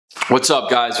What's up,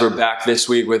 guys? We're back this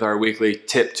week with our weekly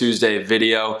Tip Tuesday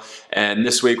video, and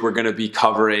this week we're going to be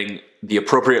covering the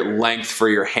appropriate length for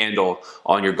your handle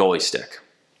on your goalie stick.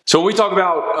 So when we talk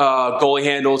about goalie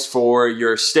handles for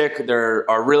your stick, there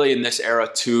are really in this era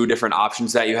two different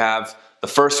options that you have. The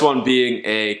first one being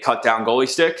a cut down goalie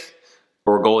stick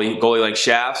or goalie length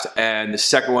shaft, and the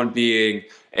second one being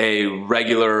a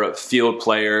regular field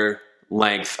player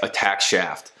length attack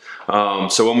shaft.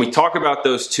 So when we talk about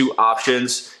those two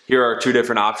options, here are two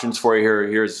different options for you.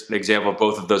 Here's an example of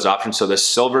both of those options. So this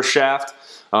silver shaft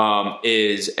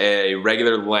is a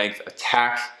regular length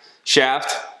attack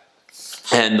shaft,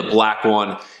 and the black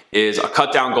one is a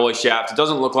cut down goalie shaft. It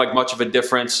doesn't look like much of a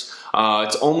difference.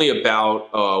 It's only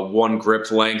about one grip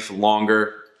length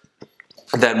longer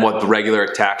than what the regular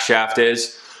attack shaft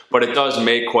is, but it does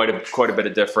make quite a bit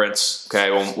of difference. Okay,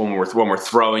 when we're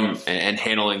throwing and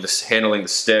handling the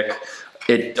stick,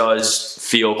 it does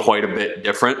feel quite a bit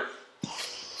different.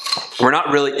 We're not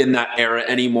really in that era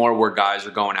anymore where guys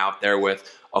are going out there with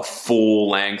a full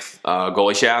length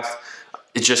goalie shaft.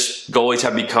 It's just goalies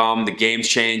have become, the game's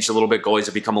changed a little bit. Goalies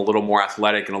have become a little more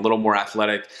athletic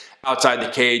outside the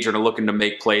cage, or looking to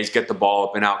make plays, get the ball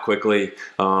up and out quickly.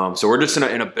 So we're just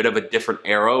in a bit of a different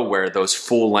era where those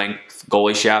full length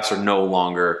goalie shafts are no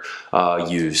longer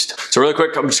used. So really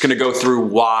quick, I'm just going to go through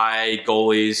why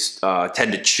goalies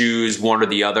tend to choose one or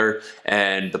the other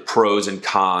and the pros and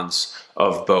cons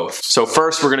of both. So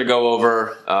first, we're going to go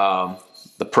over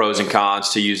the pros and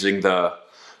cons to using the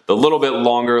little bit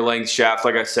longer length shaft.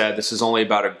 Like I said, this is only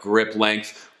about a grip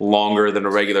length longer than a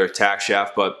regular attack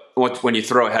shaft, but when you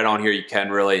throw a head on here, you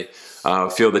can really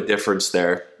feel the difference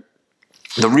there.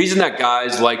 The reason that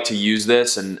guys like to use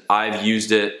this, and I've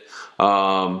used it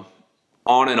on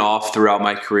and off throughout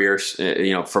my career,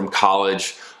 from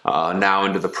college now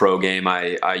into the pro game,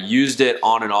 I used it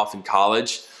on and off in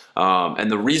college.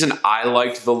 And the reason I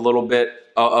liked the little bit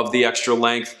of the extra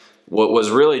length was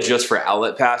really just for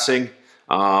outlet passing.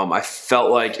 I felt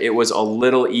like it was a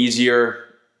little easier,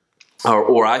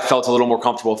 or I felt a little more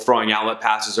comfortable throwing outlet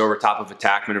passes over top of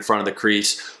attackmen in front of the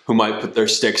crease who might put their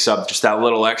sticks up. Just that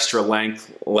little extra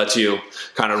length lets you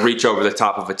kind of reach over the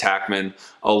top of attackmen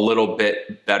a little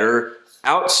bit better.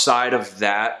 Outside of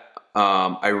that,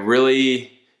 I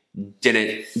really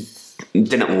didn't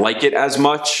like it as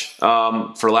much,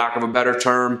 for lack of a better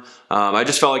term. I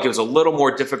just felt like it was a little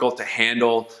more difficult to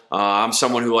handle. I'm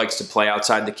someone who likes to play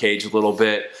outside the cage a little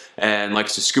bit and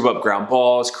likes to scoop up ground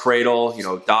balls, cradle,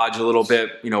 dodge a little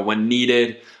bit, when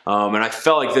needed. And I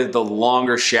felt like the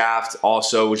longer shaft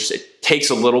also, it takes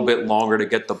a little bit longer to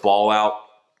get the ball out.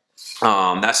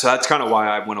 That's kind of why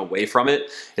I went away from it,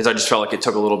 is I just felt like it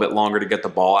took a little bit longer to get the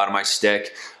ball out of my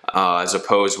stick, as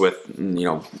opposed with,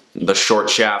 the short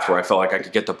shaft where I felt like I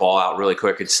could get the ball out really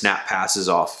quick and snap passes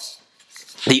off.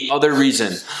 The other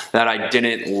reason that I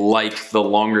didn't like the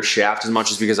longer shaft as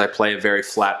much is because I play a very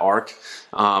flat arc,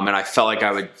 and I felt like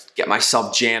I would get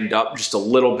myself jammed up just a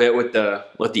little bit with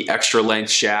the extra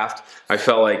length shaft. I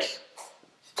felt like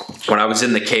when I was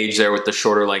in the cage there with the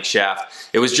shorter length shaft,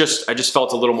 I just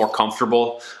felt a little more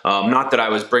comfortable. Not that I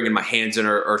was bringing my hands in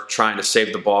or trying to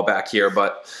save the ball back here,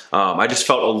 but I just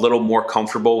felt a little more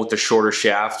comfortable with the shorter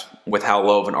shaft with how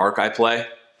low of an arc I play.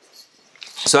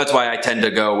 So that's why I tend to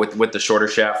go with the shorter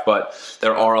shaft, but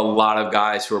there are a lot of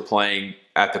guys who are playing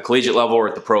at the collegiate level or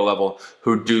at the pro level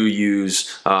who do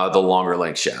use the longer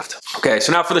length shaft. Okay,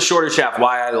 so now for the shorter shaft,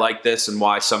 why I like this and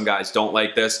why some guys don't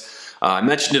like this. I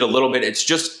mentioned it a little bit. It's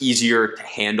just easier to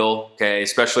handle, okay?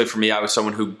 Especially for me, I was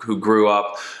someone who grew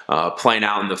up playing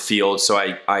out in the field, so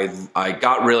I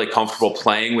got really comfortable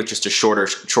playing with just a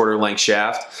shorter length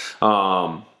shaft.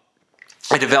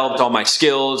 I developed all my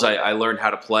skills. I learned how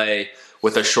to play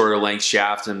with a shorter length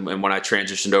shaft, and when I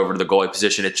transitioned over to the goalie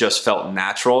position, it just felt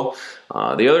natural.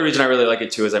 The other reason I really like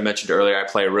it too, as I mentioned earlier, I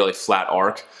play a really flat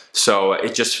arc, so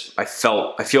I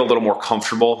feel a little more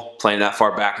comfortable playing that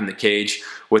far back in the cage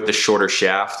with the shorter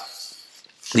shaft.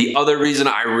 The other reason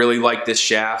I really like this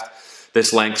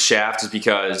length shaft, is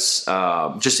because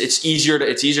it's easier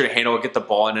to handle, get the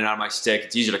ball in and out of my stick.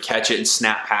 It's easier to catch it and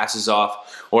snap passes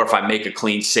off, or if I make a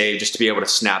clean save, just to be able to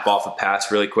snap off a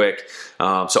pass really quick.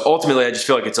 So ultimately, I just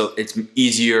feel like it's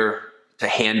easier to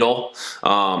handle,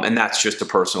 and that's just a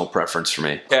personal preference for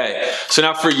me. Okay, so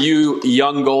now for you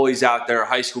young goalies out there,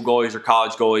 high school goalies or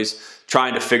college goalies,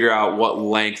 trying to figure out what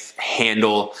length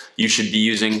handle you should be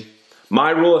using.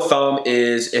 My rule of thumb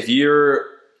is if you're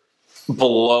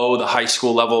below the high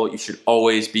school level, you should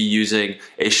always be using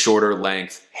a shorter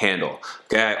length handle.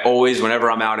 Okay,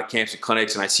 whenever I'm out at camps and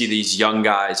clinics and I see these young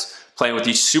guys playing with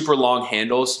these super long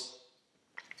handles,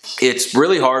 it's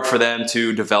really hard for them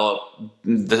to develop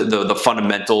the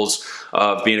fundamentals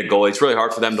of being a goalie. It's really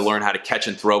hard for them to learn how to catch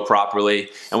and throw properly.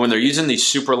 And when they're using these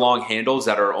super long handles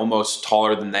that are almost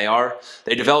taller than they are,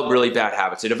 they develop really bad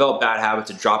habits. They develop bad habits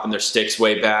of dropping their sticks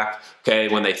way back. Okay,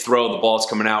 when they throw, the ball's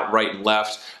coming out right and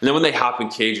left. And then when they hop in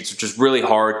cage, it's just really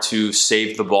hard to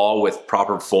save the ball with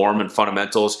proper form and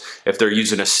fundamentals if they're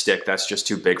using a stick that's just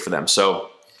too big for them. So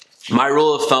my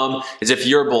rule of thumb is if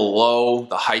you're below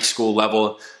the high school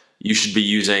level, you should be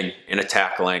using an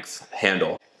attack length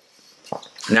handle.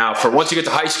 Now, for once you get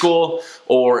to high school,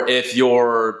 or if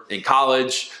you're in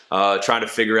college, trying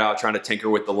to tinker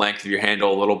with the length of your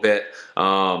handle a little bit,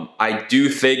 I do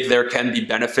think there can be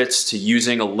benefits to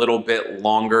using a little bit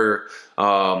longer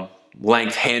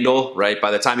length handle, right? By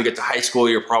the time you get to high school,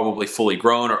 you're probably fully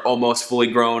grown or almost fully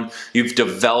grown. You've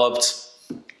developed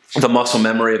the muscle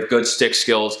memory of good stick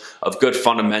skills, of good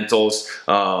fundamentals.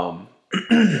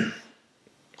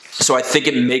 So I think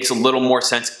it makes a little more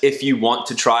sense if you want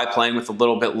to try playing with a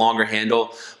little bit longer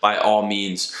handle. By all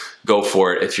means, go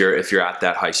for it if you're at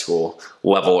that high school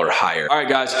level or higher. All right,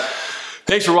 guys.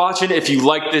 Thanks for watching. If you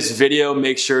like this video,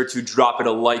 make sure to drop it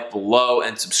a like below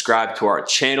and subscribe to our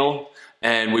channel.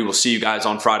 And we will see you guys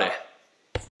on Friday.